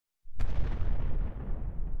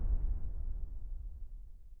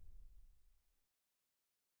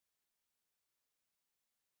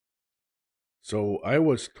So I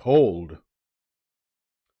was told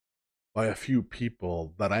by a few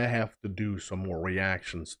people that I have to do some more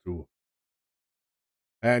reactions to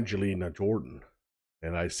Angelina Jordan.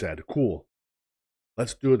 And I said, cool,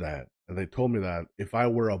 let's do that. And they told me that if I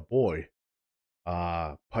were a boy,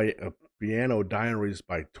 Piano Diaries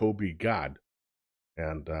by Toby God.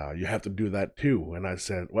 And you have to do that too. And I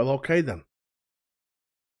said, well, okay then.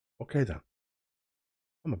 Okay then.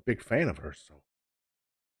 I'm a big fan of hers, so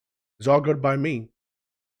it's all good by me.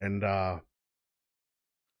 And I'm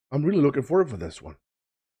really looking forward for this one.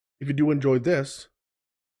 If you do enjoy this,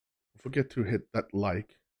 don't forget to hit that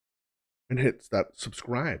like and hit that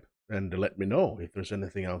subscribe and to let me know if there's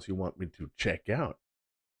anything else you want me to check out.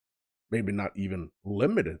 Maybe not even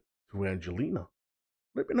limited to Angelina.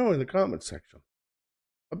 Let me know in the comments section.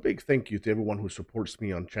 A big thank you to everyone who supports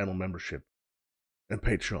me on channel membership and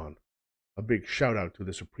Patreon. A big shout out to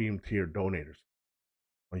the Supreme Tier donators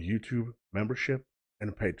on YouTube, membership,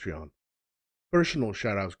 and Patreon. Personal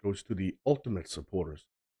shout outs goes to the ultimate supporters.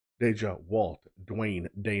 Deja, Walt, Dwayne,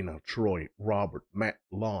 Dana, Troy, Robert, Matt,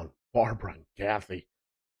 Lon, Barbara, and Kathy.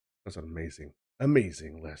 That's an amazing,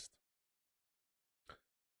 amazing list.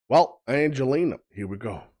 Well, Angelina, here we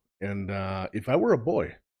go. And if I were a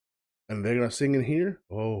boy and they're going to sing in here,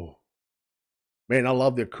 oh, man, I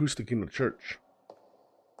love the acoustic in the church.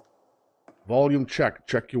 Volume check.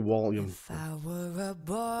 Check your volume. If I were a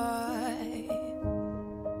boy,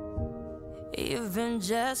 even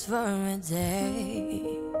just for a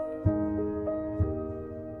day,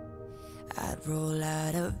 I'd roll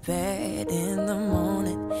out of bed in the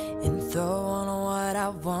morning and throw on what I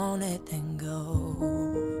wanted and go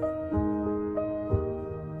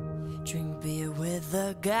drink beer with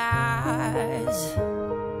the guys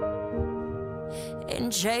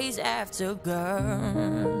and chase after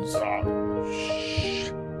girls.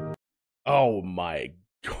 Oh my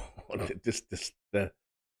God! This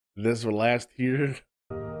will last here.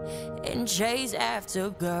 And chase after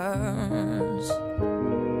girls.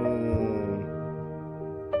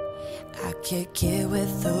 I kick it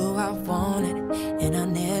with who I wanted, and I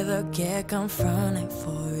never get confronted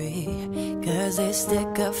for it, 'cause they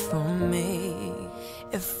stick up for me.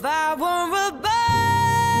 If I were a boy,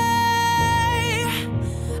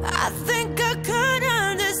 I think I could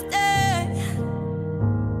understand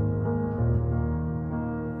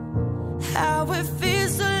how it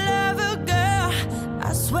feels to love a girl.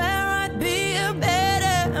 I swear I'd be a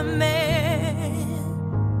better man.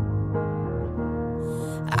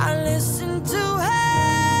 I listen to her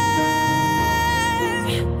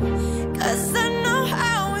 'cause I know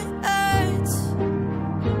how it hurts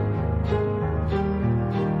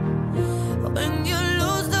when you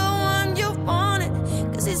lose the one you wanted,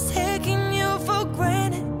 'cause it's taking you for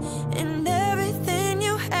granted and everything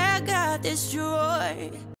you had got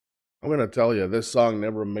destroyed. I'm gonna tell you, this song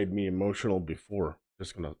never made me emotional before. I'm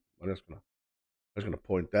just gonna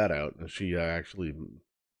point that out. And she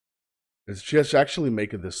just actually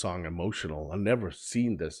making this song emotional. I've never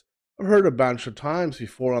seen this. I've heard a bunch of times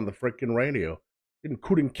before on the freaking radio.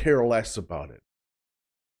 Couldn't care less about it.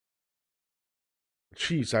 But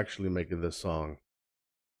she's actually making this song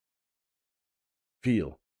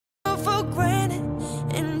feel. For granted,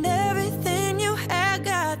 and everything you had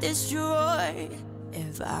got destroyed.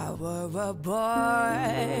 If I were a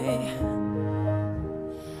boy,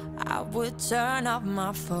 I would turn off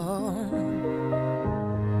my phone,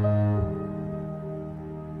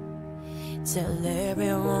 tell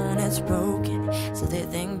everyone it's broken, so they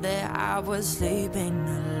think that I was sleeping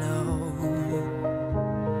alone.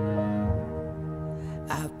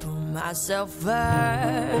 I put myself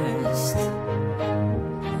first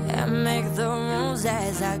and make the rules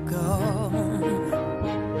as I go,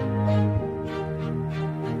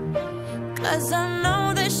 'cause I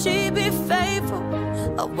know that she'd be faithful,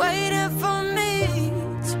 waiting for me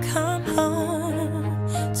to come home,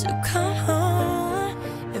 to come home.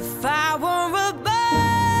 If I were a boy,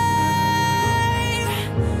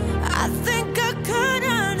 I think I could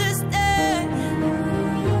understand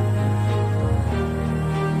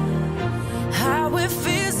how it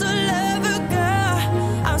feels to love a girl.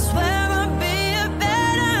 I swear I'd be a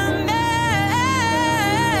better man.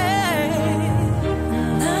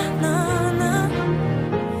 No, no, no.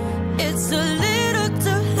 It's a little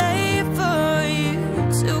too late for you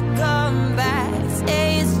to come back. Say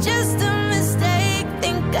it's just a mistake,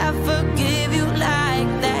 think I forgive you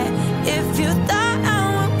like that. If you thought I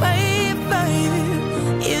would wait for you,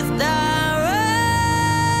 is that wrong?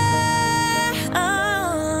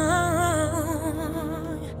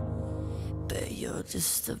 But you're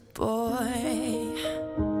just a boy,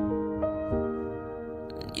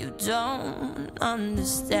 you don't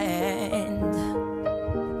understand.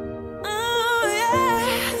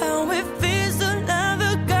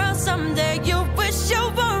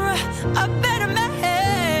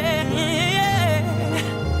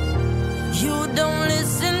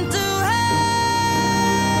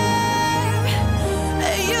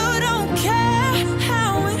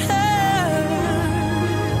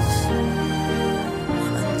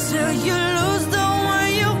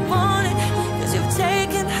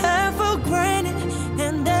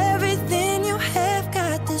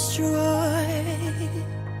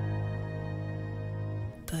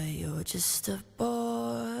 just a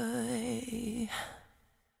boy.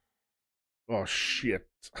 Oh shit.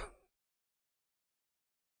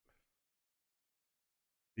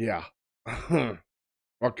 Yeah.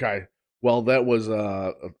 Okay. Well, that was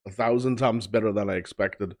a thousand times better than I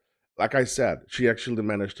expected. Like I said, she actually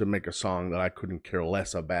managed to make a song that I couldn't care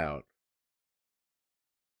less about.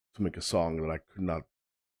 To make a song that I could not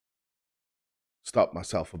stop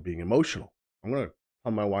myself from being emotional. I'm gonna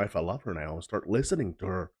tell my wife I love her now and start listening to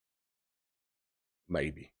her.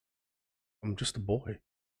 Maybe. I'm just a boy.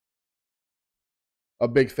 A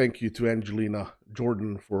big thank you to Angelina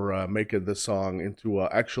Jordan for making this song into an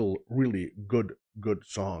actual really good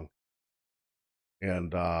song.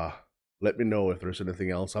 And let me know if there's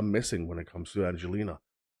anything else I'm missing when it comes to Angelina.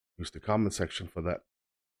 Use the comment section for that.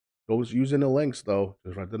 Those using the links though,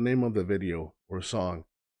 just write the name of the video or song.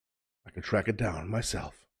 I can track it down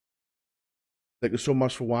myself. Thank you so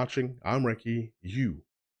much for watching. I'm Recky. You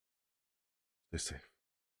stay safe.